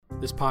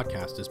This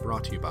podcast is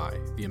brought to you by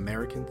the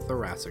American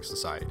Thoracic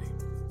Society.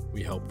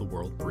 We help the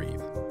world breathe.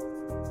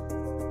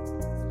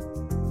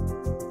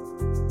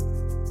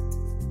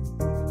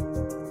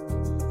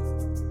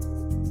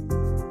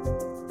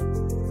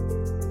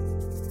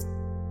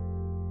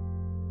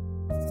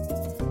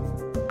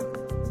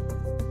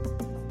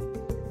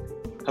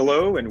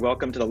 Hello and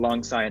welcome to the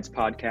Lung Science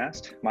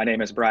Podcast. My name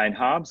is Brian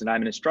Hobbs and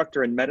I'm an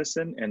instructor in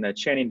medicine in the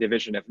Channing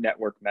Division of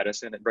Network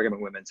Medicine at Brigham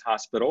and Women's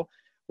Hospital,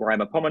 where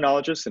I'm a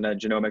pulmonologist and a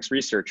genomics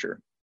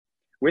researcher.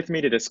 With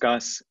me to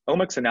discuss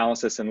omics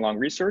analysis and lung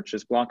research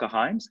is Blanca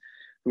Himes,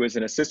 who is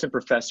an assistant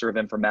professor of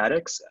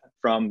informatics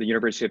from the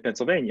University of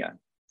Pennsylvania.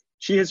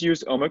 She has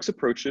used omics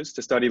approaches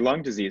to study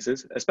lung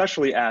diseases,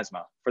 especially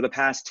asthma, for the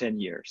past 10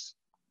 years.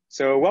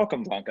 So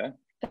welcome, Blanca.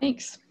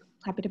 Thanks.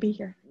 Happy to be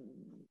here.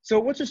 So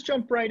let's just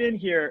jump right in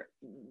here.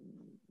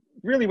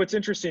 Really what's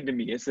interesting to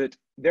me is that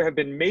there have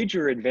been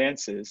major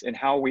advances in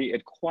how we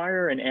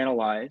acquire and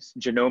analyze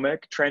genomic,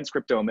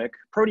 transcriptomic,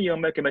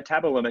 proteomic, and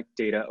metabolomic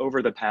data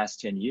over the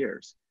past 10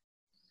 years.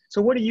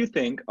 So what do you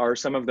think are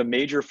some of the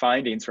major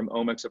findings from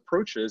omics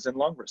approaches in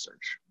lung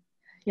research?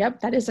 Yep,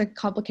 that is a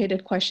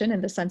complicated question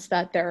in the sense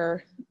that there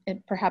are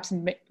perhaps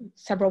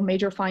several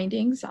major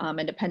findings,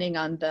 and depending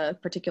on the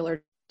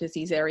particular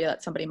disease area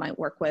that somebody might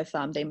work with,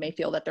 they may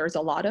feel that there's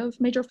a lot of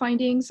major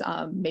findings,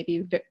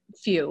 maybe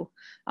few.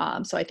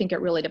 So I think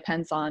it really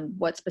depends on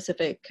what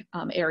specific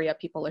area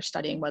people are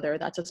studying, whether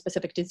that's a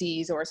specific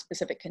disease or a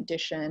specific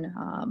condition,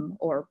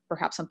 or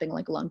perhaps something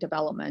like lung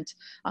development.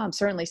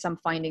 Certainly some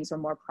findings are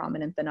more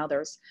prominent than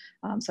others.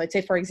 So I'd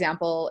say, for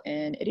example,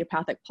 in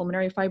idiopathic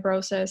pulmonary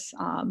fibrosis,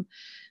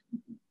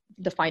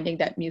 the finding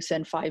that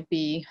mucin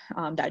 5B,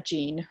 that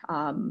gene,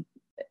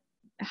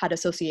 had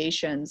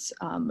associations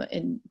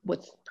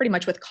with pretty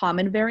much with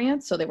common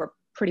variants. So they were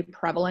pretty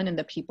prevalent in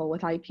the people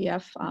with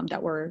IPF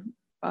that were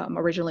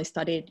originally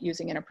studied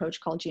using an approach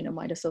called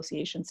genome-wide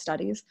association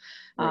studies.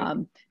 Right.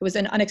 It was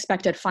an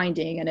unexpected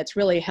finding, and it's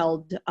really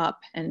held up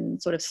and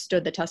sort of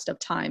stood the test of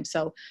time.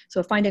 So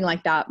a finding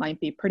like that might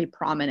be pretty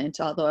prominent,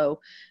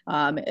 although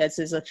as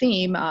is a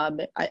theme,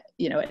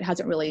 it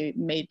hasn't really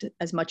made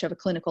as much of a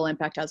clinical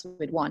impact as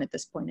we'd want at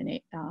this point.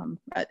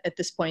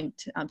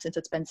 Since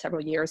it's been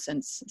several years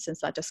since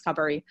that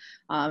discovery.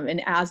 In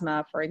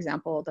asthma, for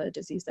example, the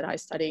disease that I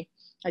study,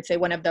 I'd say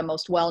one of the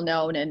most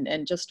well-known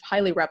and just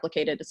highly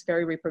replicated, it's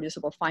very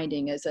reproducible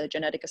finding, is a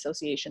genetic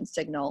association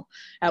signal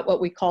at what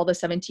we call the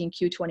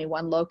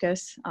 17q21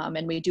 locus.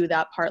 And we do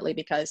that partly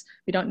because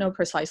we don't know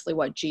precisely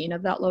what gene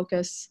of that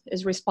locus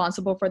is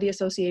responsible for the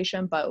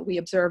association, but we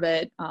observe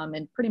it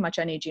in pretty much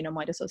any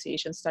genome-wide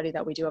association study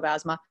that we do of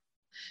asthma.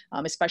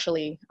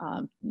 Especially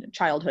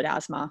childhood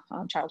asthma,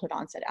 childhood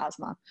onset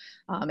asthma.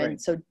 Right.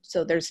 And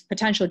so there's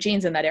potential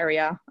genes in that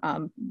area.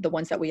 The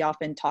ones that we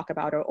often talk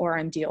about are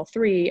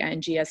ORMDL3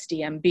 and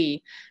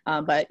GSDMB.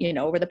 But,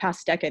 over the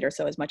past decade or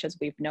so, as much as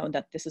we've known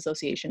that this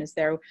association is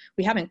there,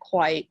 we haven't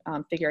quite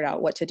figured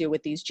out what to do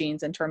with these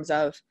genes in terms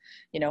of,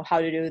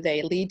 how do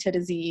they lead to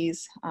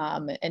disease,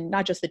 and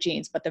not just the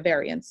genes, but the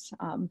variants.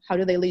 How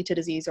do they lead to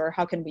disease, or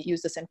how can we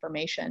use this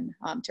information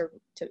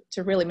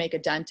to really make a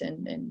dent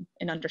in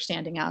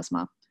understanding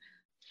asthma?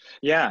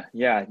 Yeah.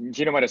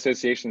 Genome-wide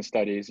association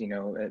studies,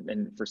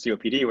 and for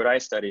COPD, what I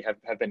study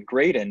have been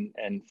great in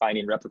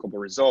finding replicable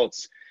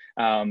results.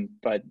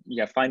 But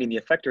finding the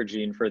effector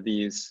gene for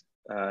these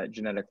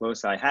genetic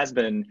loci has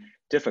been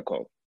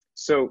difficult.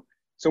 So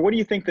what do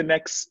you think the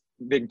next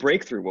big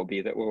breakthrough will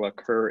be that will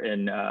occur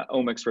in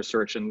omics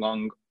research in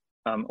lung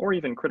or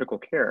even critical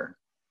care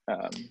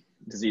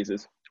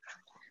diseases?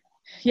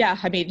 Yeah,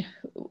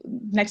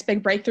 next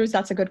big breakthroughs,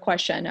 that's a good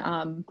question.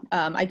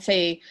 I'd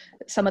say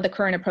some of the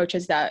current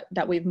approaches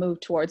that we've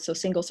moved towards, so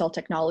single cell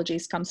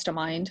technologies comes to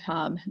mind.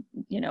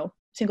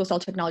 Single cell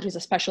technology is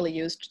especially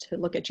used to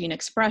look at gene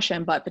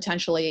expression, but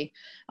potentially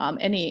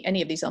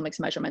any of these omics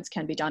measurements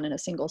can be done in a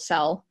single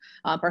cell.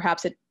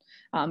 Perhaps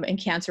in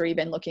cancer,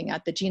 even looking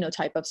at the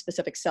genotype of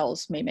specific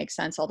cells may make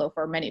sense, although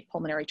for many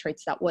pulmonary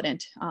traits that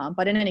wouldn't.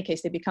 But in any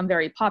case, they become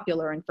very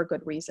popular, and for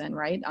good reason,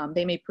 right?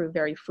 They may prove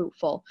very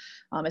fruitful,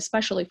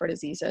 especially for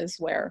diseases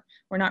where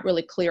we're not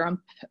really clear on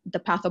the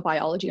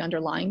pathobiology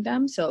underlying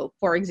them. So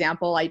for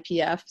example,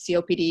 IPF,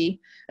 COPD,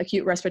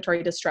 acute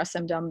respiratory distress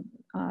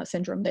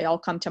syndrome, they all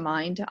come to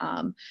mind.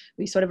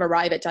 We sort of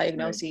arrive at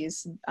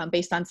diagnoses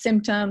based on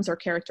symptoms or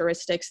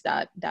characteristics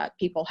that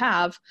people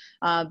have,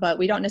 but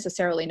we don't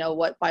necessarily know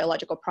what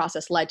biological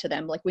process led to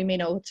them. Like, we may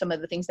know some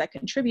of the things that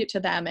contribute to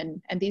them,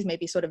 and these may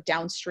be sort of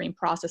downstream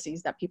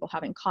processes that people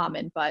have in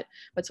common, but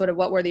sort of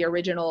what were the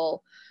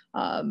original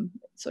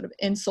sort of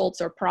insults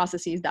or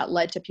processes that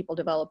led to people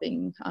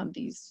developing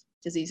these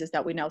diseases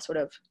that we now sort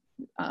of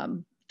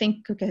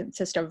think could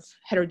consist of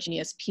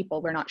heterogeneous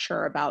people we're not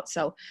sure about.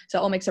 So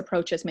omics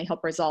approaches may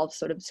help resolve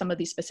sort of some of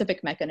these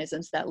specific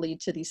mechanisms that lead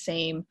to these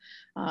same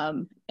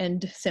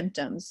end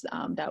symptoms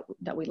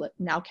that we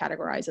now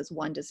categorize as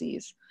one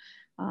disease.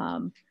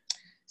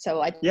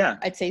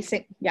 I'd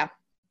say, yeah.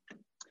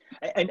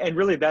 And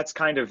really, that's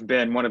kind of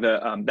been one of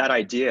the, that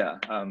idea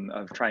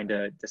of trying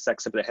to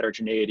dissect some of the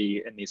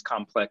heterogeneity in these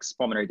complex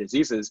pulmonary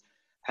diseases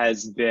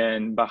has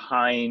been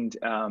behind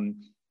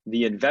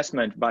the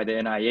investment by the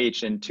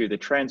NIH into the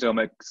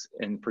Transomics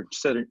and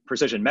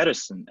Precision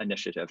Medicine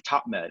Initiative,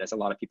 TopMed, as a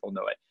lot of people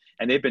know it.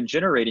 And they've been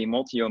generating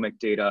multi-omic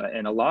data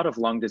in a lot of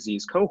lung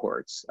disease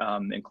cohorts,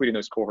 including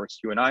those cohorts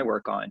you and I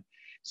work on.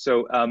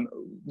 So,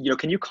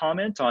 can you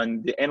comment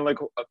on the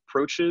analytical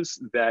approaches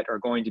that are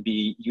going to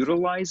be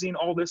utilizing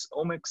all this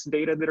omics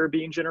data that are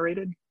being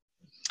generated?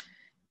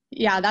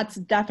 Yeah, that's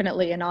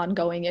definitely an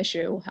ongoing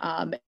issue.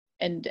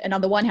 And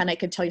on the one hand, I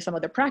could tell you some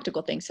of the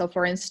practical things. So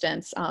for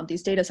instance,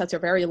 these data sets are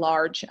very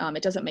large.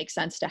 It doesn't make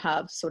sense to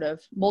have sort of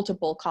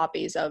multiple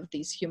copies of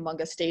these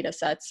humongous data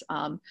sets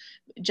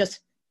just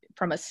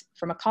from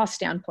a cost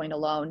standpoint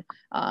alone.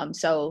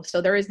 So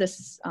there is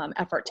this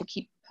effort to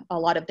keep a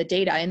lot of the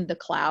data in the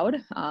cloud,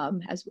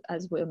 as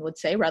one would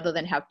say, rather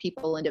than have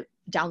people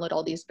download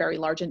all these very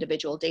large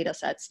individual data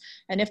sets.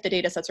 And if the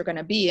data sets are going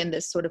to be in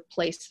this sort of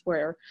place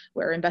where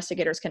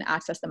investigators can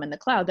access them in the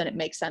cloud, then it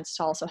makes sense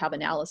to also have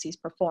analyses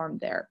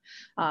performed there.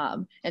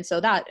 And so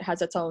that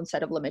has its own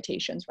set of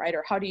limitations, right?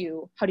 Or how do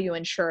you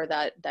ensure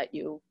that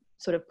you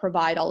sort of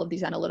provide all of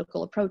these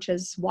analytical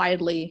approaches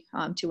widely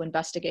to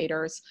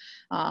investigators?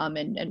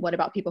 And what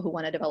about people who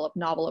want to develop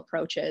novel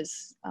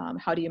approaches?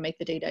 How do you make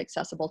the data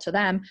accessible to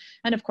them?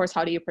 And of course,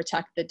 how do you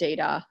protect the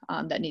data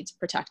that needs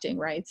protecting,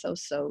 right? So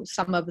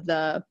some of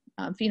the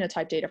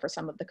phenotype data for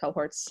some of the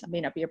cohorts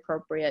may not be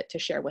appropriate to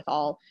share with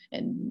all.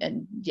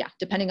 And yeah,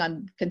 depending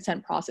on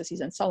consent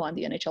processes and so on,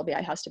 the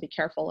NHLBI has to be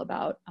careful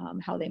about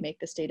how they make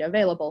this data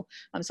available.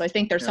 So I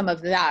think there's some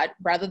of that,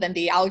 rather than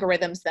the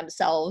algorithms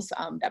themselves,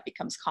 that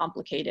becomes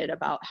complicated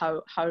about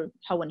how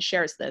one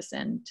shares this.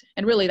 And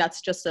really that's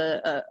just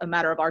a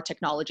matter of our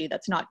technology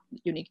that's not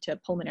unique to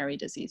pulmonary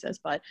diseases,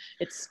 but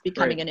it's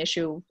becoming an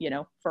issue,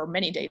 for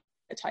many data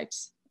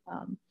types.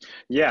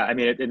 Yeah, I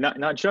mean,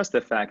 not just the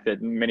fact that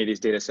many of these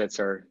data sets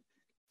are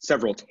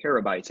several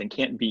terabytes and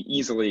can't be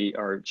easily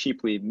or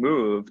cheaply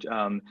moved,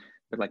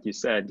 but like you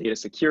said, data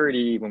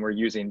security, when we're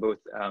using both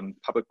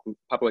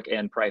public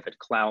and private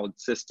cloud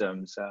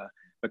systems,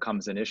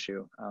 becomes an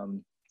issue,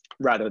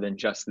 rather than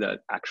just the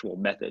actual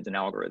methods and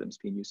algorithms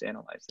being used to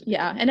analyze it.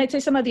 Yeah, and I'd say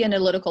some of the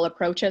analytical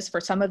approaches for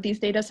some of these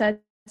data sets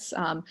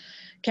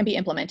can be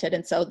implemented.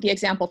 And so the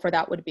example for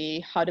that would be,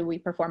 how do we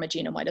perform a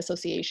genome-wide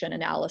association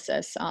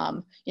analysis?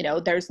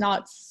 There's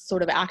not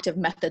sort of active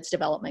methods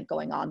development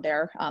going on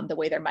there the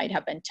way there might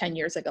have been 10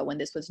 years ago when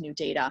this was new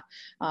data.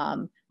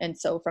 And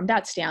so from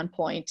that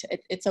standpoint,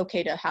 it's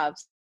okay to have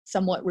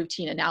somewhat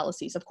routine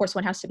analyses. Of course,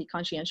 one has to be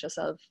conscientious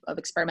of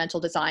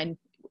experimental design,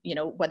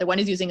 whether one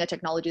is using a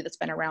technology that's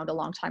been around a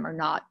long time or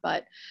not,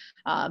 but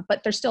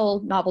there's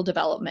still novel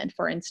development.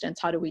 For instance,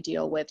 how do we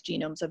deal with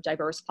genomes of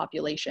diverse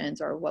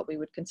populations, or what we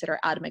would consider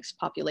admixed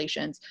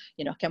populations?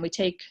 Can we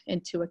take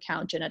into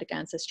account genetic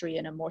ancestry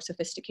in a more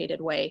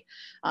sophisticated way?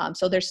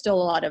 So there's still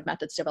a lot of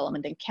methods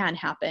development that can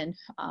happen.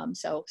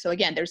 So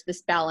again, there's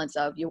this balance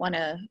of, you want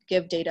to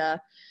give data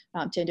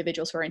to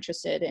individuals who are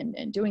interested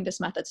in doing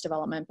this methods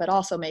development, but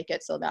also make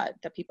it so that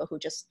the people who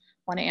just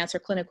want to answer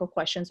clinical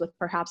questions with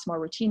perhaps more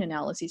routine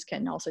analyses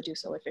can also do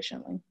so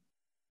efficiently.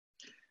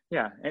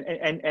 Yeah,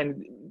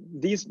 and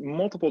these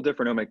multiple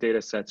different omic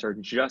data sets are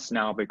just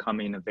now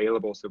becoming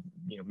available, so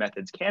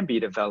methods can be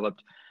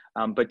developed.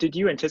 But did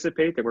you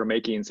anticipate that we're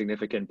making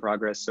significant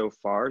progress so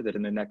far, that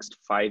in the next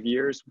 5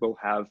 years we'll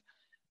have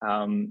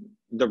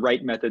the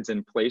right methods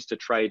in place to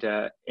try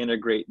to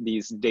integrate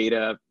these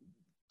data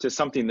to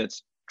something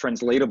that's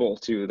translatable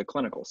to the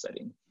clinical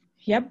setting?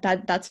 Yep,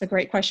 that's a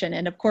great question.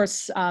 And of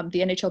course, the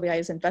NHLBI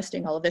is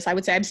investing all of this. I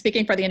would say I'm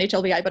speaking for the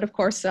NHLBI, but of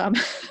course,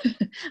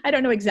 I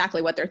don't know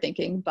exactly what they're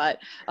thinking, but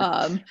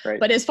right.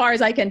 But as far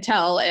as I can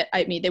tell,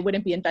 I mean, they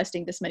wouldn't be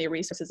investing this many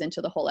resources into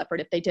the whole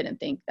effort if they didn't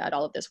think that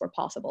all of this were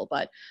possible.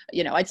 But,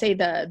 I'd say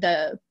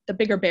the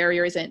bigger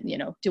barrier isn't,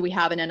 do we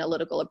have an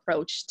analytical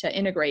approach to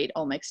integrate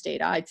omics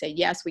data? I'd say,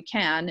 yes, we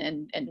can.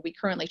 And we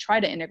currently try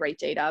to integrate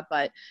data,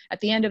 but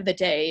at the end of the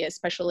day,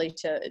 especially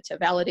to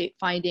validate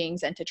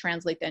findings and to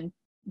translate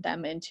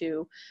them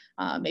into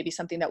maybe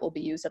something that will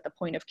be used at the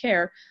point of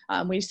care,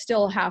 we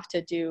still have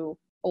to do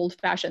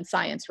old-fashioned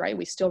science, right?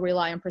 We still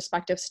rely on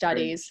prospective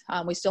studies.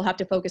 Right. We still have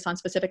to focus on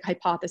specific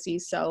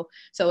hypotheses. So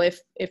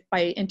if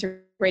by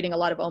integrating a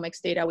lot of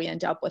omics data, we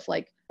end up with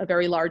like a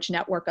very large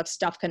network of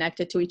stuff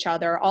connected to each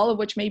other, all of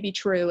which may be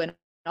true and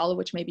all of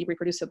which may be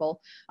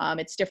reproducible,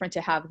 it's different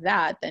to have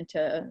that than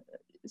to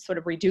sort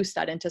of reduce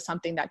that into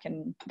something that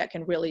can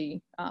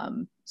really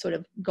sort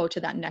of go to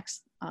that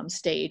next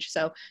stage.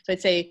 So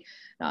I'd say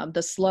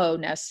the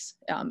slowness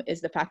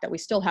is the fact that we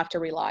still have to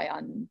rely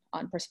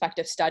on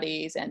prospective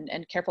studies and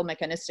careful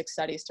mechanistic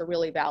studies to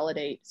really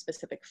validate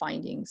specific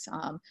findings.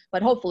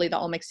 But hopefully the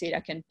omics data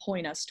can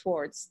point us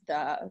towards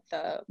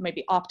the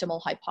maybe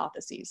optimal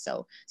hypotheses.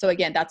 So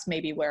again, that's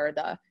maybe where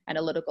the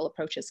analytical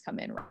approaches come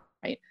in,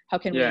 right? How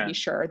can we be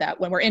sure that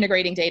when we're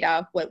integrating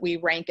data, what we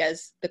rank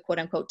as the quote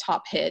unquote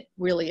top hit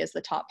really is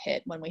the top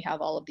hit when we have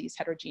all of these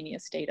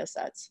heterogeneous data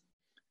sets?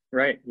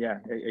 Right. Yeah.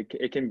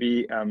 It can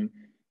be,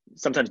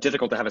 sometimes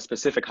difficult to have a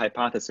specific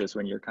hypothesis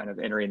when you're kind of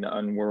entering the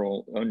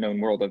unknown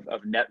world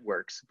of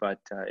networks, but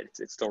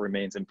it still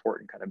remains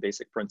important, kind of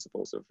basic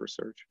principles of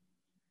research.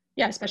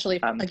 Yeah, especially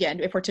if,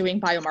 again, if we're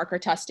doing biomarker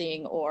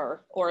testing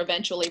or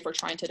eventually if we're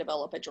trying to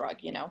develop a drug,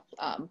 you know,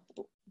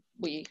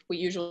 we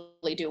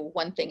usually do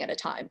one thing at a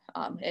time,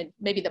 and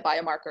maybe the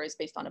biomarker is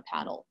based on a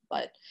panel,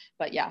 but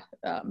yeah,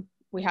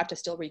 we have to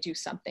still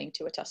reduce something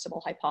to a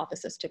testable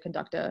hypothesis to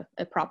conduct a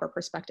proper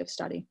prospective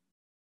study.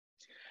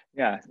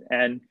 Yeah,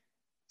 and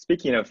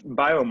speaking of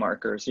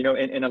biomarkers, you know,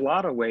 in a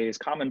lot of ways,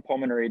 common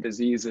pulmonary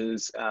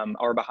diseases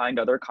are behind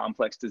other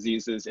complex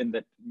diseases in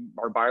that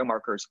our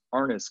biomarkers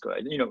aren't as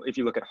good. You know, if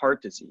you look at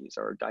heart disease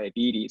or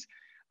diabetes,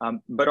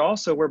 but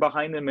also we're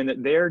behind them in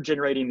that they're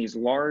generating these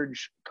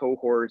large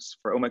cohorts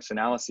for omics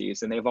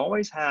analyses, and they've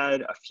always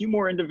had a few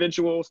more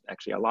individuals,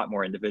 actually a lot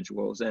more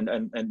individuals, and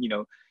you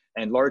know,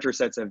 and larger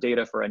sets of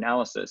data for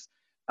analysis.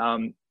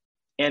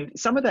 And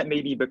some of that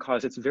may be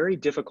because it's very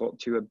difficult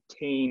to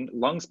obtain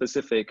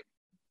lung-specific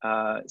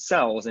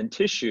cells and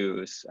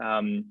tissues,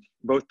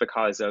 both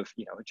because of,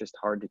 you know, it's just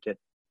hard to get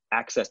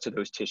access to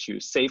those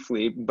tissues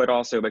safely, but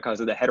also because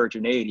of the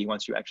heterogeneity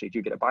once you actually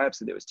do get a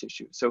biopsy of those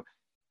tissues. So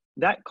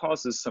that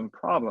causes some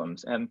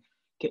problems. And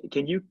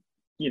can you,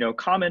 you know,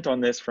 comment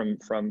on this from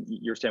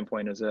your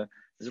standpoint as a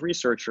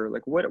researcher?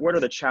 Like, what are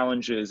the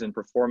challenges in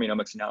performing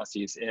omics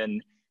analyses in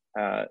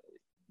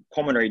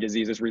pulmonary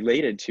diseases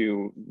related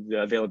to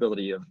the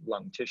availability of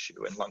lung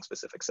tissue and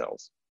lung-specific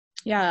cells?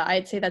 Yeah,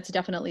 I'd say that's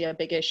definitely a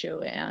big issue.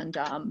 And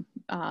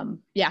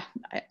yeah,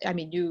 I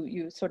mean,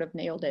 you sort of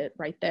nailed it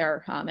right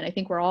there. And I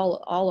think we're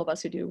all of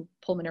us who do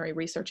pulmonary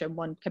research in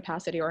one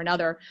capacity or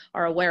another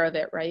are aware of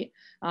it, right?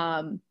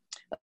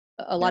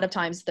 A lot of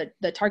times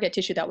the target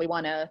tissue that we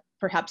want to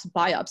perhaps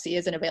biopsy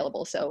isn't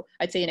available. So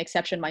I'd say an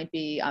exception might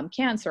be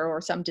cancer or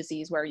some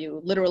disease where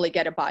you literally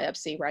get a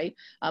biopsy, right?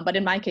 But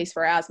in my case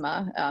for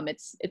asthma,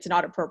 it's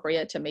not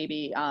appropriate to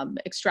maybe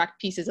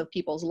extract pieces of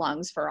people's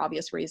lungs for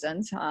obvious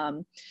reasons.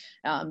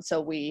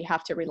 So we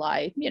have to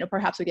rely, you know,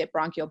 perhaps we get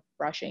bronchial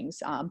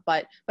brushings,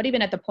 but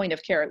even at the point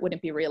of care, it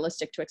wouldn't be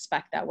realistic to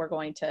expect that we're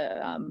going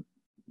to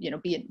you know,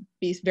 be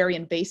very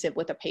invasive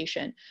with a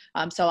patient.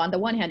 So on the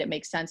one hand, it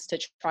makes sense to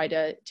try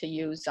to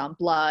use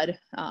blood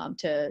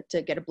to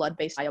get a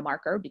blood-based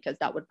biomarker, because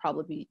that would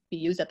probably be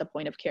used at the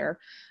point of care.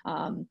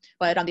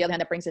 But on the other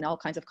hand, it brings in all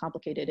kinds of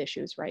complicated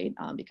issues, right?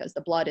 Because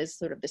the blood is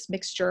sort of this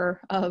mixture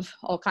of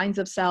all kinds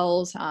of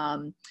cells,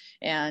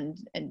 and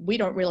we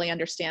don't really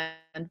understand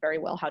very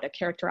well how to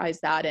characterize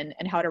that and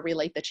how to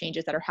relate the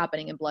changes that are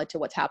happening in blood to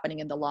what's happening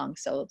in the lung.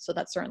 So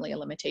that's certainly a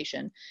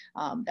limitation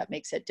that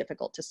makes it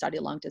difficult to study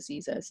lung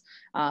diseases.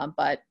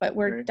 But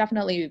we're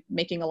definitely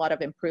making a lot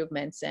of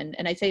improvements. And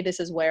I'd say this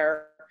is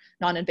where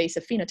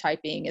non-invasive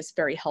phenotyping is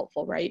very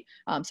helpful, right?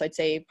 So I'd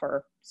say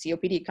for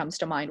COPD comes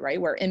to mind, right?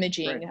 Where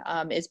imaging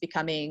is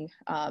becoming,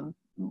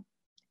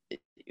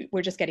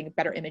 we're just getting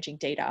better imaging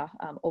data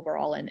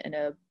overall and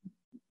a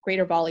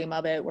greater volume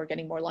of it. We're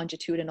getting more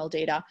longitudinal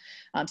data.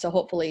 So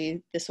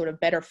hopefully this sort of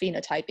better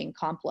phenotyping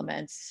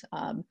complements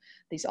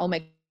these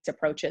omics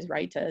approaches,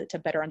 right, to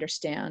better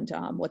understand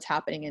what's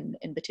happening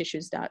in the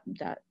tissues that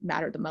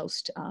matter the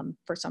most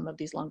for some of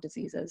these lung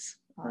diseases.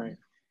 Right.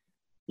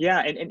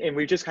 Yeah, and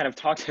we just kind of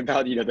talked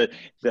about, you know,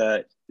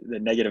 the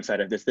negative side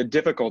of this, the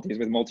difficulties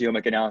with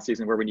multi-omic analyses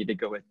and where we need to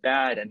go with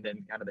that, and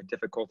then kind of the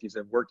difficulties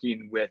of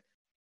working with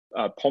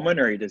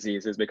pulmonary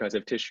diseases because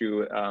of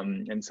tissue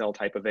and cell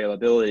type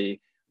availability.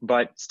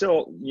 But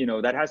still, you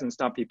know, that hasn't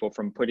stopped people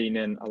from putting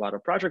in a lot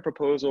of project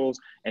proposals,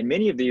 and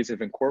many of these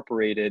have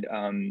incorporated,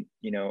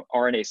 you know,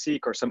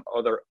 RNA-seq or some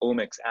other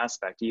omics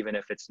aspect, even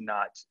if it's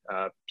not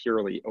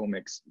purely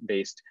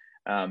omics-based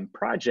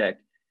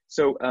project.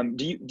 So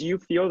do you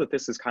feel that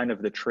this is kind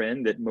of the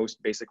trend, that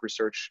most basic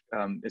research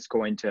is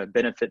going to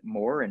benefit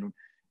more in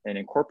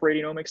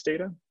incorporating omics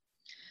data?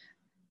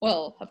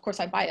 Well, of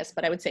course I'm biased,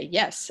 but I would say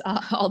yes.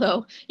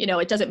 Although, you know,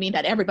 it doesn't mean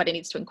that everybody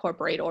needs to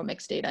incorporate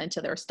omics data into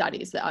their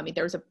studies. I mean,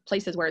 there's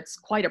places where it's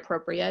quite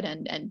appropriate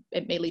and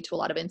it may lead to a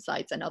lot of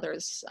insights, and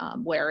others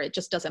where it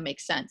just doesn't make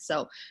sense.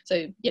 So,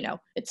 you know,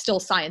 it's still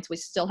science. We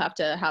still have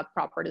to have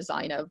proper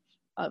design of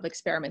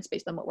experiments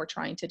based on what we're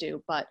trying to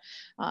do. But,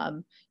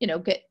 you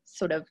know,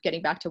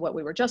 getting back to what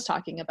we were just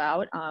talking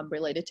about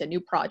related to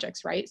new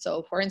projects, right?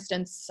 So for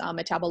instance,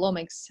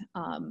 metabolomics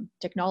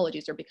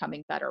technologies are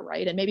becoming better,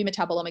 right? And maybe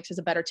metabolomics is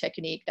a better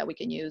technique that we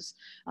can use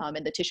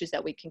in the tissues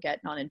that we can get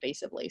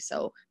non-invasively.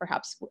 So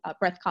perhaps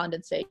breath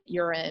condensate,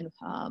 urine,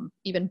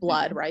 even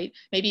blood, right?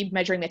 Maybe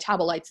measuring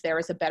metabolites there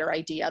is a better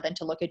idea than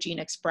to look at gene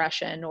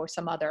expression or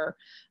some other,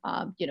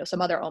 you know,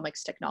 some other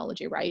omics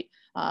technology, right?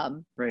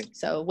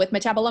 So with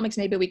metabolomics,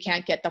 maybe we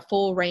can't get the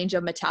full range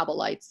of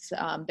metabolites.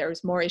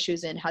 There's more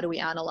issues in how do we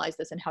analyze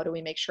this and how do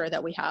we make sure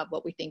that we have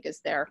what we think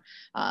is there.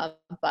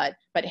 But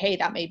hey,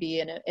 that may be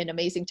an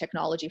amazing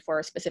technology for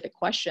a specific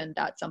question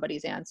that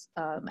somebody's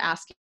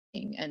asking.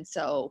 And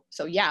so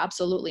yeah,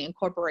 absolutely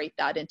incorporate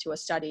that into a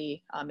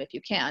study if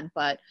you can.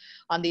 But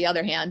on the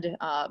other hand,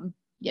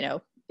 you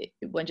know,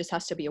 one just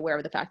has to be aware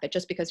of the fact that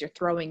just because you're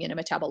throwing in a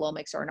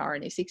metabolomics or an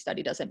RNA-seq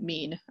study doesn't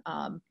mean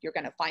you're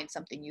going to find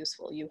something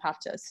useful. You have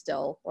to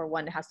still, or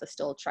one has to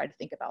still try to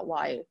think about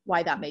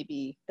why that may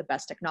be the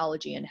best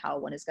technology and how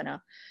one is going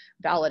to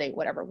validate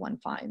whatever one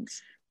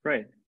finds.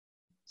 Right.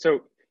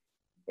 So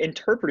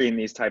interpreting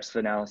these types of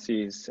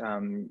analyses,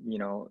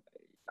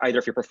 either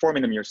if you're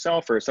performing them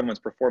yourself or someone's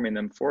performing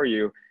them for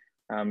you,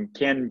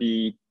 can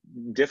be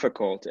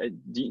difficult.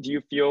 Do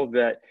you feel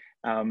that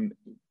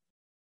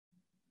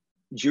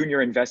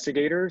junior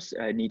investigators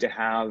need to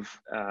have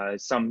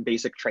some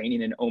basic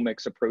training in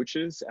omics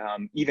approaches,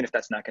 even if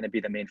that's not going to be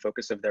the main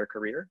focus of their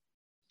career?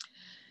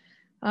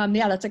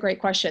 Yeah, that's a great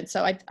question.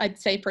 So I'd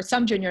say for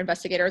some junior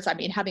investigators, I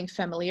mean, having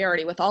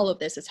familiarity with all of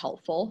this is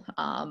helpful.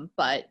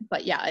 But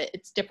yeah,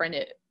 it's different.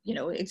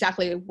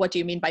 Exactly what do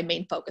you mean by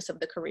main focus of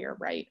the career,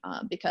 right?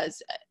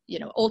 Because,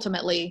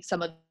 ultimately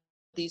some of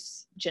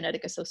these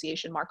genetic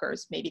association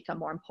markers may become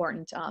more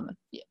important.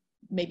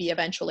 Maybe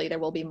eventually there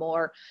will be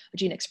more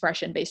gene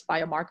expression based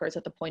biomarkers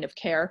at the point of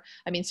care.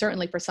 I mean,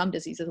 certainly for some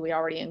diseases, we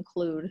already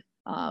include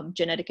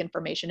genetic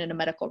information in a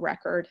medical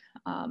record,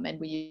 and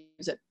we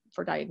use it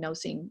for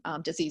diagnosing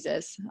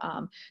diseases.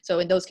 So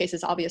in those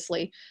cases,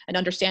 obviously, an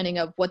understanding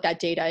of what that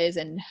data is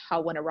and how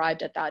one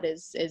arrived at that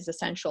is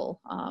essential,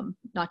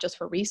 not just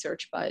for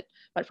research, but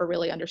for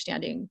really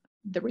understanding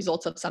the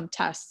results of some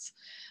tests.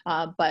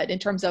 But in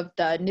terms of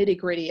the nitty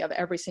gritty of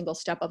every single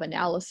step of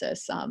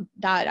analysis,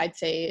 that I'd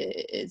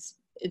say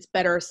it's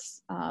better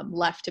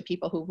left to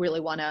people who really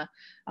want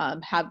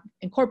to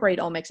incorporate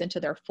omics into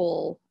their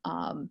full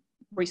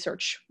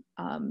research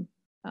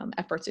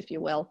efforts, if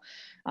you will.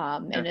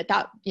 And at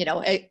that,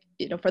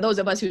 for those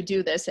of us who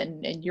do this,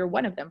 and you're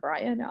one of them,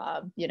 Brian,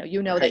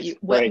 that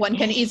one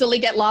can easily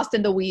get lost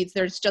in the weeds.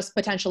 There's just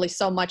potentially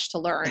so much to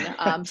learn.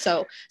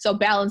 So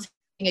balancing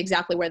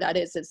exactly where that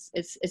is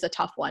a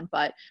tough one,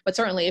 but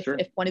certainly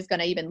if one is going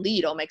to even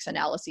lead omics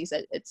analyses,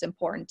 it's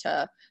important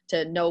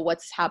to know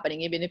what's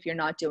happening, even if you're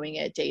not doing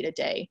it day to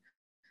day.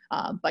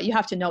 But you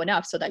have to know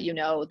enough so that you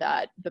know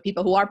that the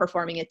people who are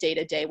performing it day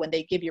to day, when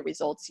they give you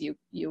results, you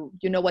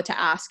know what to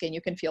ask, and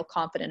you can feel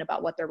confident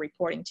about what they're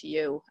reporting to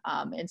you,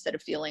 instead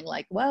of feeling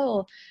like,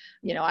 well,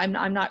 I'm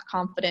not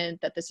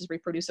confident that this is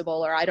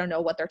reproducible, or I don't know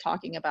what they're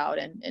talking about.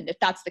 And if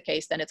that's the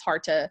case, then it's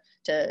hard to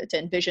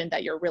envision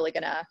that you're really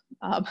going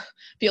to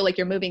feel like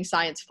you're moving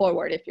science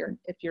forward if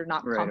you're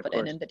not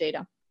confident in the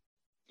data.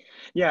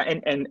 Yeah,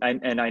 and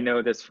I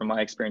know this from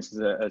my experience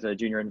as a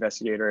junior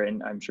investigator,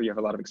 and I'm sure you have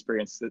a lot of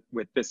experience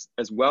with this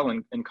as well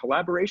in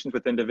collaborations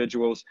with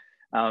individuals.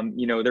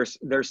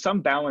 There's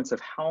some balance of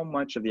how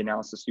much of the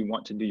analysis you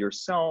want to do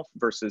yourself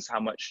versus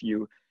how much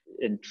you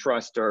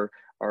entrust or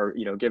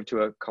give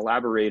to a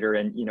collaborator.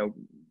 And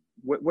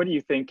what do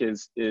you think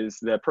is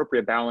the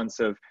appropriate balance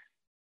of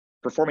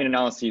performing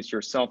analyses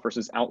yourself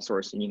versus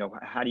outsourcing?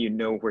 How do you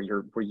know where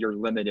your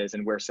limit is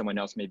and where someone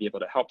else may be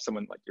able to help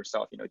someone like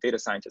yourself, data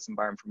scientists and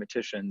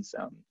bioinformaticians,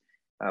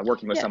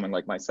 working with someone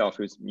like myself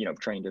who's,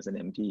 trained as an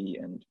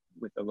MD and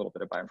with a little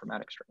bit of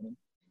bioinformatics training?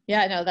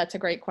 Yeah, no, that's a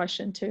great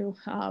question too.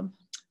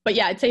 But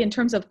yeah, I'd say in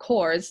terms of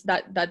cores,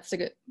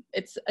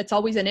 it's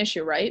always an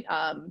issue, right?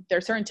 There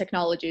are certain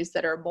technologies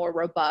that are more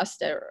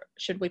robust, or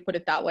should we put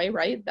it that way,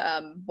 right?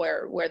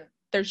 Where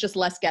there's just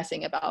less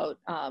guessing about,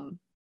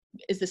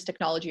 is this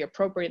technology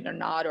appropriate or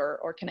not,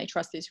 or can I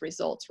trust these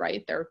results,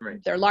 right?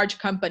 They're large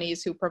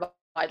companies who provide,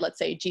 let's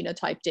say,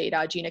 genotype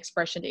data, gene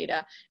expression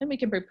data, and we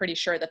can be pretty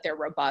sure that they're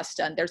robust,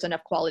 and there's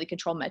enough quality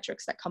control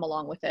metrics that come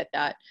along with it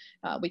that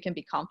we can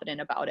be confident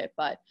about it.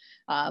 But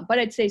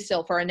I'd say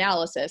still for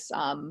analysis,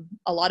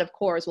 a lot of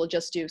cores will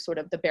just do sort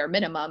of the bare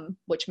minimum,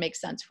 which makes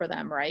sense for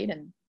them, right?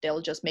 And they'll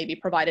just maybe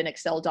provide an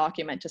Excel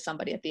document to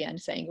somebody at the end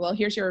saying, well,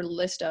 here's your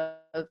list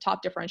of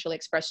top differentially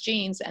expressed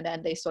genes. And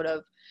then they sort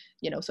of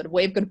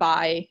wave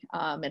goodbye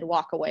and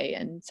walk away.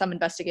 And some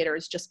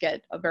investigators just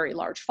get a very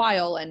large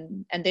file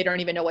and they don't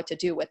even know what to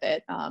do with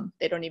it.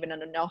 They don't even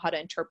know how to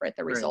interpret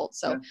the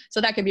results.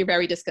 So that can be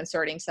very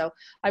disconcerting. So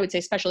I would say,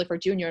 especially for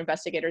junior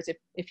investigators,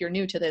 if you're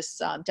new to this,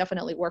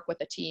 definitely work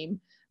with a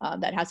team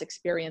that has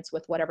experience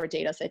with whatever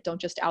data set. Don't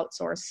just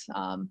outsource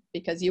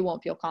because you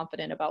won't feel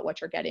confident about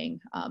what you're getting.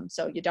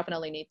 So you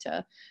definitely need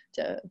to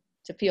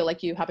feel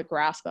like you have a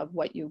grasp of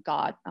what you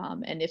got.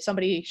 And if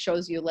somebody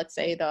shows you, let's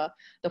say, the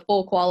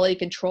full quality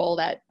control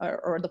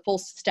or the full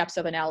steps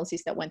of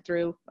analysis that went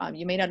through,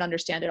 you may not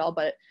understand it all,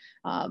 but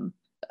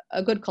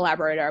a good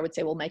collaborator, I would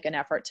say, will make an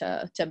effort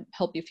to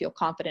help you feel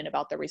confident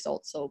about the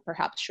results. So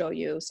perhaps show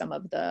you some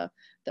of the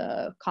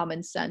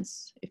common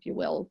sense, if you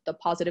will, the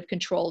positive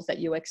controls that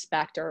you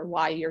expect, or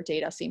why your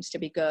data seems to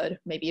be good.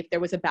 Maybe if there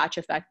was a batch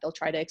effect, they'll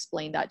try to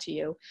explain that to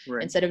you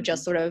instead of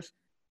just sort of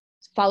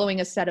following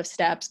a set of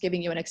steps,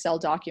 giving you an Excel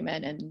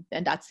document,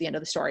 and that's the end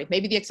of the story.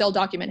 Maybe the Excel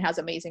document has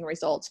amazing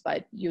results,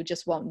 but you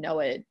just won't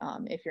know it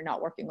if you're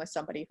not working with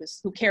somebody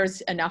who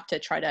cares enough to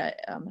try to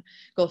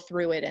go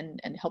through it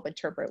and help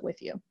interpret with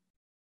you.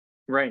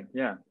 Right,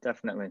 yeah,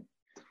 definitely.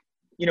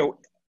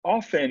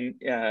 Often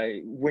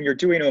when you're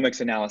doing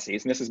omics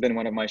analyses, and this has been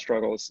one of my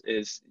struggles,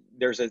 is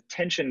there's a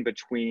tension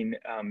between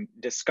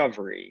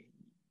discovery.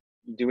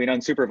 doing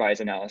unsupervised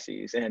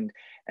analyses and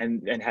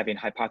having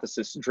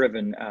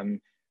hypothesis-driven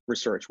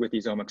research with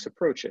these omics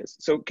approaches.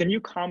 So can you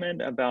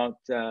comment about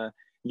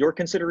your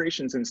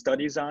considerations in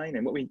study design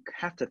and what we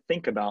have to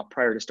think about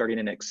prior to starting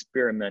an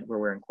experiment where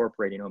we're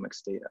incorporating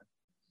omics data?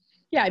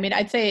 Yeah, I mean,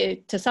 I'd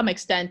say to some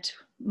extent,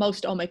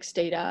 most omics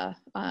data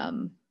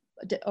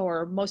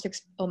or most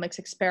omics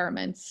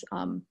experiments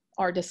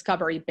are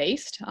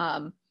discovery-based.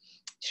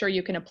 Sure,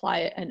 you can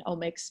apply an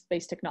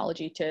omics-based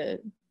technology to,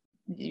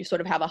 you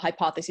sort of have a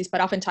hypothesis,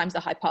 but oftentimes the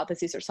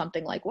hypotheses are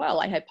something like, well,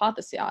 I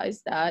hypothesize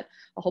that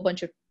a whole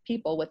bunch of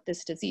people with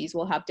this disease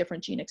will have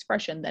different gene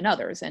expression than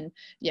others. And,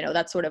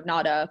 that's sort of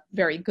not a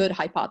very good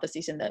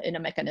hypothesis in a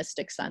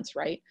mechanistic sense,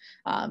 right?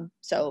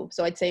 So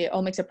I'd say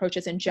omics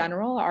approaches in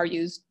general are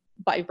used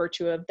by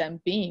virtue of them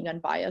being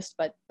unbiased,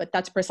 but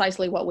that's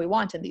precisely what we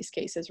want in these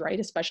cases, right?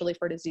 Especially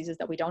for diseases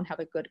that we don't have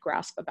a good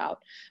grasp about.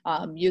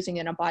 Using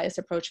an unbiased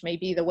approach may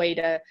be the way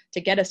to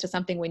get us to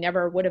something we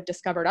never would have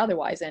discovered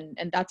otherwise, and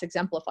that's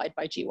exemplified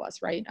by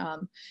GWAS, right?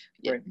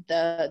 Right.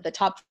 The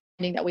top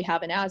finding that we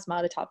have in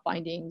asthma, the top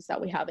findings that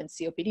we have in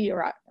COPD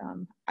or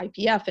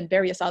IPF and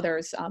various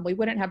others, we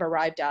wouldn't have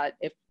arrived at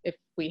if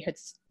we had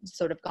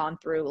sort of gone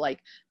through like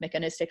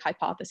mechanistic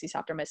hypotheses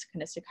after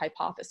mechanistic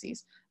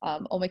hypotheses.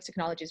 Omics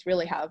technologies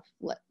really have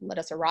let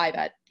us arrive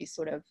at these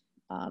sort of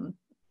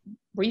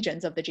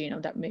regions of the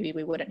genome that maybe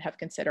we wouldn't have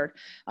considered.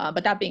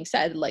 But that being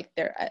said, like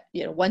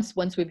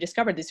once we've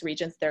discovered these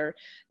regions,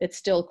 it's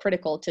still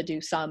critical to do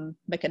some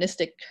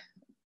mechanistic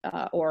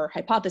or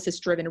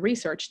hypothesis-driven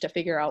research to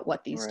figure out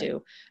what these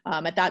do.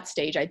 At that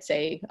stage, I'd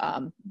say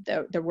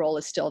the role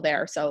is still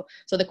there. So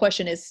the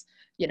question is,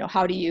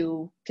 how do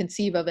you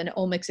conceive of an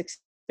omics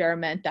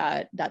experiment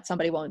that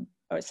somebody won't,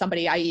 or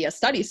somebody, i.e. a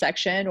study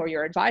section or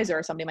your advisor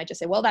or somebody might just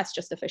say, well, that's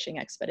just a fishing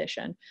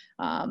expedition.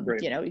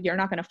 You're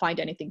not going to find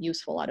anything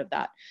useful out of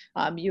that.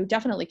 You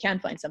definitely can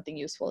find something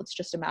useful. It's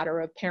just a matter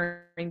of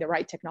pairing the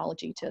right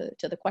technology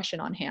to the question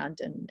on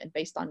hand and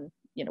based on,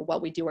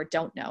 what we do or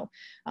don't know.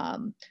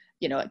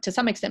 To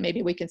some extent,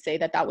 maybe we can say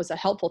that was a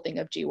helpful thing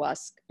of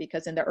GWAS,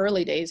 because in the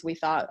early days, we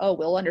thought, oh,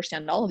 we'll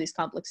understand all of these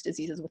complex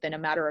diseases within a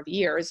matter of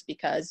years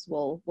because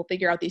we'll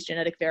figure out these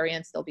genetic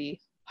variants. They'll be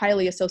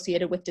highly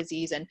associated with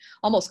disease and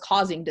almost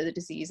causing the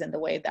disease in the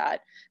way that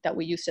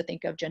we used to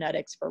think of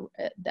genetics for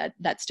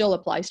that still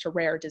applies to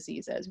rare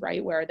diseases,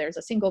 right? Where there's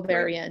a single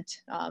variant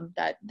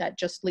that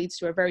just leads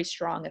to a very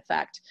strong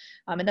effect.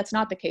 And that's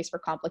not the case for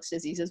complex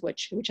diseases,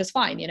 which is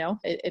fine.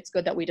 It's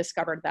good that we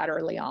discovered that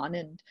early on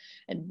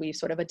and we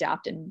sort of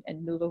adapt and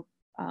move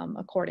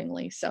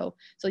accordingly. So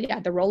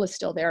yeah, the role is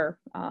still there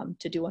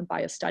to do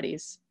unbiased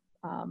studies.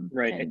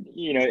 Right. And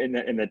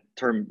in the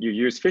term you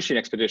use, fishing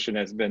expedition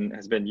has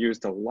been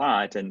used a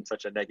lot in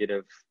such a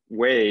negative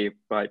way,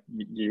 but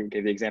you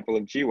gave the example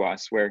of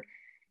GWAS, where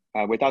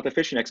without the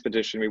fishing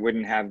expedition, we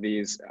wouldn't have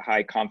these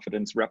high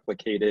confidence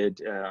replicated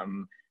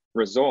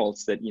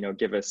results that,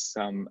 give us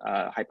some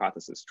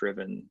hypothesis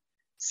driven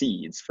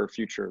seeds for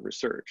future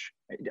research.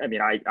 I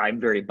mean, I'm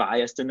very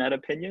biased in that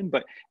opinion,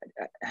 but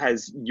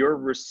has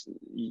your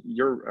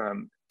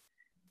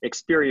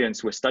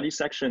experience with study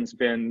sections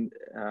been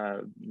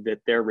that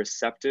they're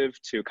receptive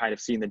to kind of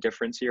seeing the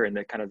difference here and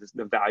the kind of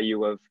the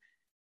value of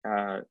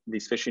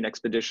these fishing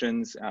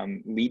expeditions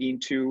leading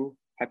to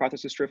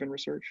hypothesis-driven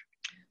research?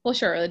 Well,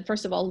 sure. And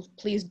first of all,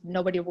 please,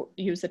 nobody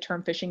use the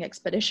term fishing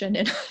expedition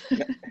in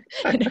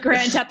a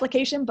grant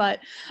application, but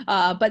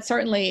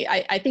certainly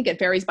I think it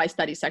varies by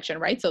study section,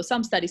 right? So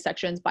some study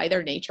sections by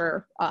their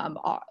nature,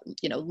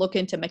 look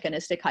into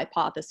mechanistic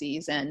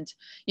hypotheses and,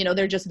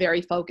 they're just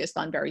very focused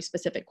on very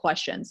specific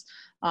questions.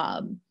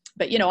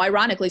 But,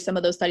 ironically, some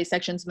of those study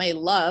sections may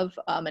love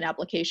an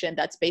application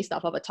that's based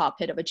off of a top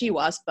hit of a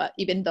GWAS, but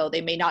even though they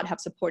may not have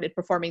supported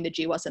performing the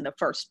GWAS in the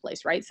first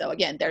place, right? So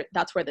again,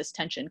 that's where this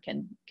tension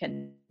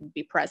can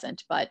be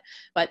present. But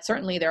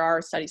certainly there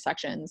are study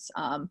sections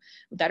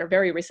that are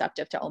very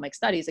receptive to omics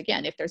studies.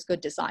 Again, if there's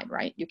good design,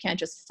 right? You can't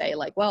just say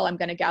like, well, I'm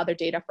going to gather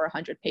data for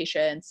 100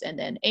 patients, and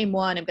then aim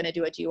 1, I'm going to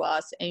do a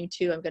GWAS, aim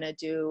 2, I'm going to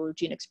do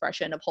gene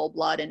expression of whole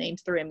blood, and aim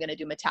 3, I'm going to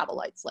do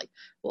metabolites. Like,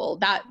 well,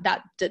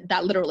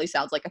 that literally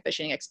sounds like a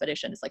fishing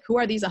expedition. It's like, who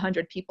are these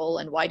 100 people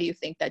and why do you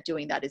think that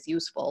doing that is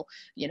useful?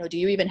 Do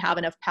you even have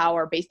enough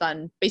power based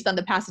on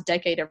the past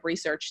decade of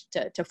research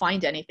to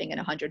find anything in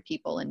 100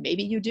 people? And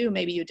maybe you do,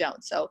 maybe you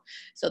don't. So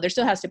there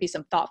still has to be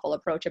some thoughtful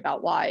approach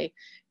about why,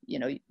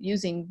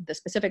 using the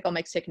specific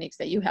omics techniques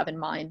that you have in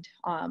mind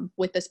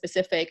with the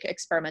specific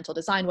experimental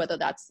design, whether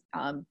that's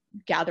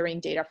gathering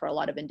data for a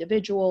lot of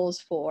individuals,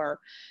 for,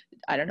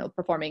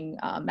 performing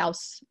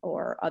mouse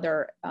or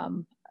other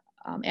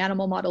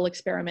animal model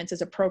experiments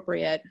is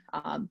appropriate.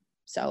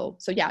 So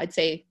yeah, I'd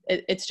say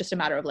it's just a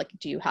matter of like,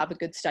 do you have a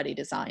good study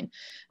design?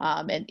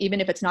 And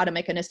even if it's not a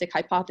mechanistic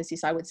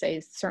hypothesis, I would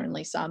say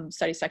certainly some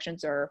study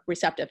sections are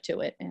receptive to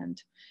it. And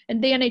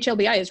the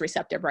NHLBI is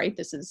receptive, right?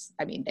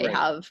 They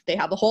have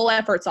the whole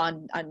efforts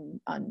on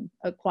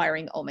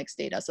acquiring omics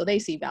data. So they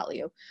see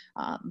value.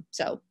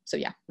 So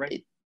yeah.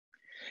 Right.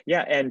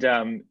 Yeah,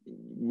 and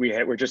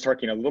we're just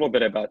talking a little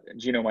bit about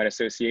genome-wide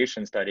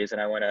association studies,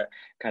 and I want to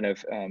kind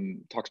of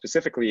talk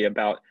specifically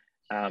about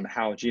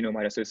how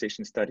genome-wide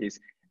association studies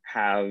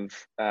have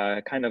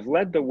kind of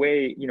led the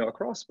way,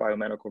 across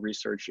biomedical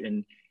research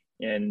in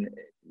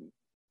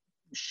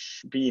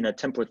being a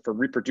template for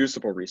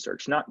reproducible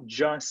research, not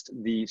just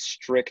the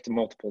strict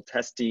multiple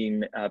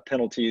testing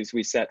penalties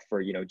we set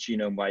for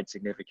genome-wide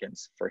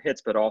significance for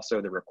hits, but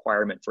also the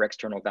requirement for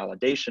external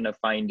validation of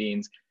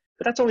findings.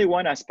 But that's only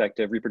one aspect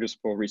of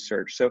reproducible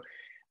research. So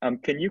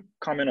can you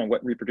comment on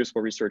what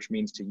reproducible research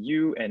means to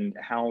you and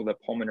how the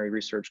pulmonary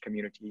research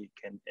community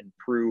can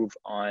improve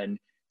on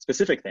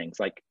specific things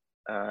like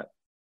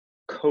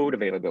code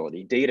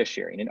availability, data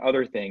sharing, and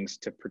other things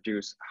to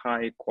produce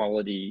high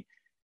quality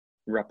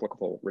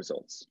replicable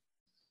results?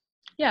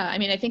 Yeah, I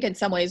mean, I think in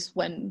some ways,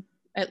 when,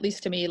 at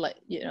least to me, like,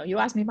 you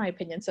asked me my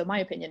opinion. So my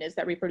opinion is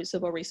that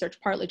reproducible research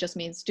partly just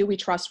means, do we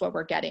trust what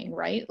we're getting,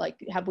 right? Like,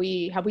 have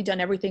we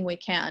done everything we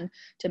can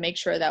to make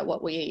sure that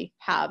what we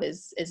have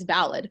is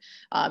valid?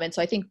 And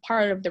so I think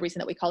part of the reason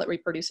that we call it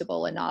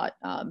reproducible and not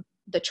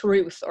the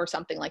truth or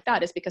something like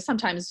that is because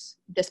sometimes,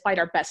 despite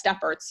our best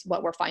efforts,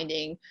 what we're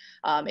finding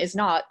is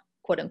not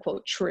quote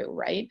unquote true,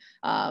 right?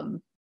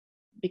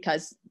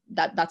 Because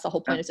that's the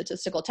whole point of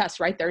statistical tests,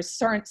 right? There's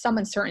some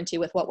uncertainty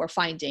with what we're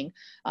finding.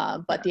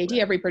 But the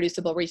idea of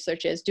reproducible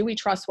research is, do we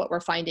trust what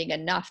we're finding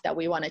enough that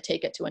we want to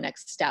take it to a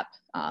next step?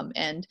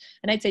 And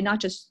I'd say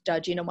not just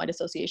genome-wide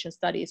association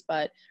studies,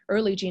 but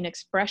early gene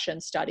expression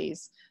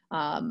studies.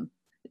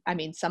 I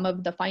mean, some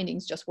of the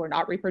findings just were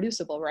not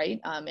reproducible, right?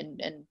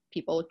 And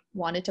people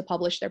wanted to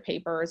publish their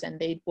papers and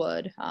they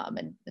would,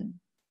 and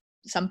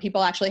some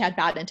people actually had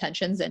bad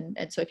intentions. And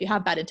so if you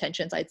have bad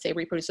intentions, I'd say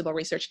reproducible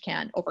research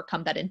can't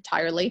overcome that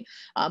entirely,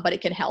 but it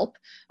can help.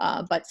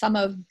 But some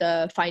of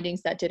the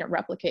findings that didn't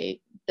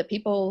replicate, the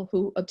people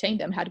who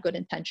obtained them had good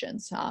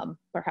intentions.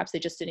 Perhaps they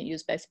just didn't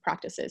use best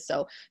practices.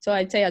 So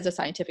I'd say as a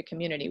scientific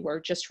community, we're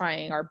just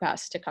trying our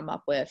best to come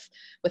up with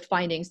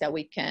findings that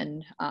we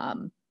can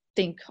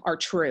think are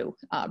true,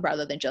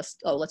 rather than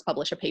just, oh, let's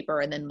publish a paper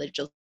and then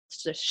just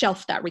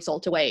shelf that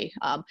result away.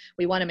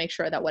 We want to make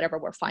sure that whatever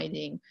we're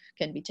finding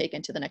can be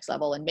taken to the next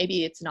level. And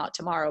maybe it's not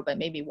tomorrow, but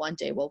maybe one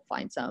day we'll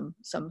find some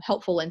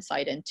helpful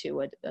insight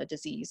into a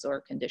disease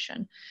or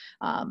condition.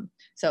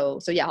 So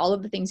yeah, all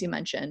of the things you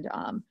mentioned,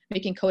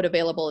 making code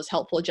available is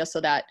helpful just so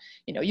that,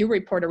 you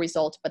report a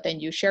result, but then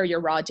you share your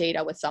raw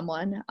data with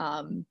someone,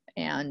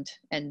 and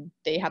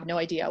they have no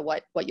idea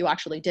what you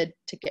actually did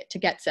to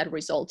get said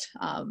result.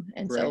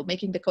 So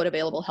making the code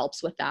available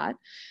helps with that.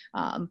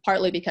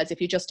 Partly because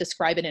if you just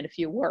describe it in a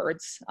few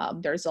words,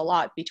 there's a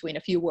lot between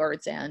a few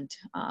words and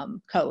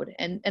code.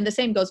 And the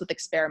same goes with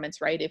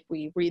experiments, right? If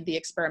we read the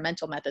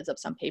experimental methods of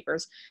some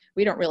papers,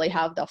 we don't really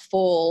have the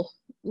full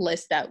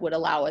list that would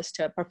allow us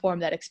to perform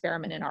that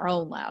experiment in our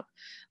own lab.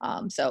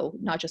 So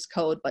not just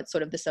code, but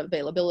sort of this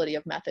availability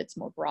of methods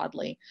more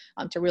broadly,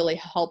 to really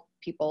help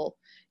people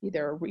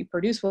either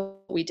reproduce what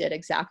we did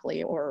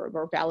exactly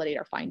or validate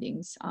our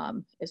findings,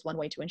 is one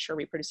way to ensure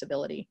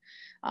reproducibility.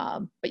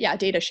 But yeah,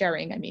 data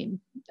sharing, I mean,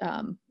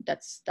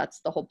 that's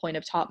the whole point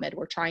of TopMed.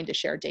 We're trying to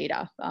share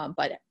data,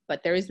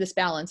 but there is this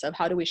balance of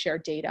how do we share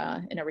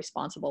data in a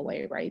responsible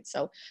way, right?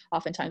 So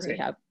oftentimes we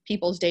have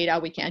people's data,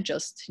 we can't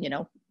just,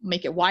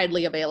 make it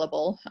widely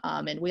available.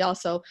 And we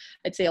also,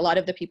 I'd say a lot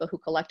of the people who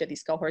collected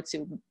these cohorts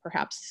who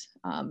perhaps,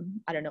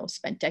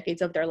 spent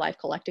decades of their life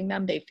collecting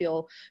them, they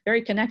feel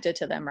very connected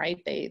to them, right?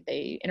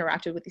 They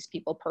interacted with these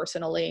people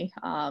personally,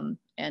 and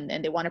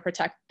they want to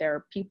protect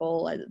their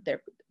people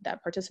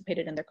that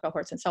participated in their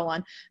cohorts and so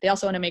on. They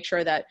also want to make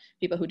sure that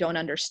people who don't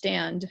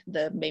understand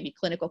the maybe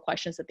clinical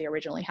questions that they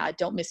originally had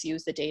don't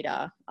misuse the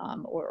data,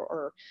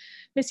 or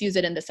misuse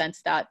it in the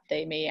sense that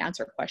they may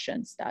answer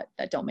questions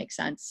that don't make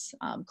sense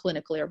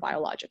clinically or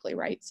biologically,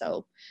 right?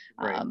 So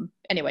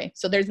anyway,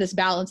 so there's this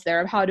balance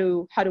there of how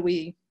do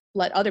we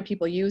let other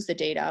people use the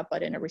data,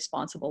 but in a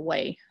responsible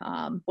way,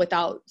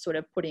 without sort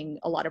of putting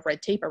a lot of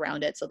red tape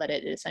around it so that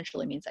it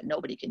essentially means that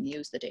nobody can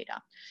use the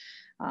data.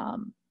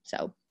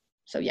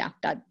 So yeah,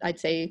 that I'd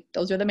say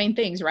those are the main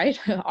things, right?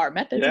 Our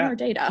methods and our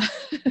data.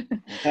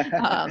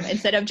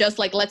 Instead of just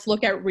like, let's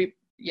look at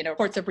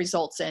reports of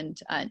results and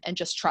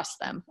just trust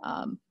them.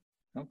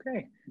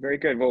 Okay, very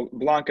good. Well,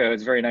 Blanca,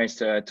 it's very nice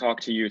to talk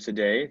to you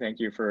today. Thank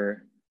you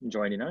for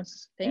joining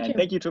us. Thank you.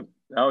 Thank you to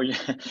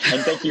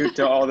and thank you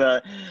to all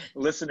the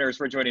listeners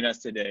for joining us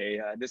today.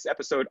 This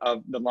episode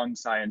of the Lung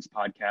Science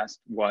Podcast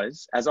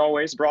was, as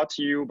always, brought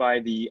to you by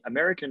the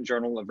American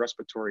Journal of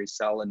Respiratory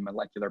Cell and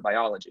Molecular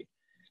Biology.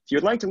 If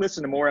you'd like to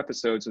listen to more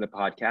episodes of the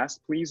podcast,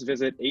 please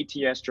visit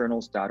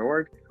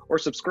atsjournals.org or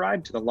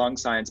subscribe to the Lung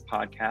Science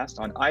Podcast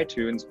on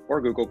iTunes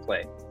or Google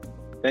Play.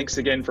 Thanks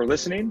again for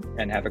listening,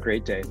 and have a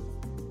great day.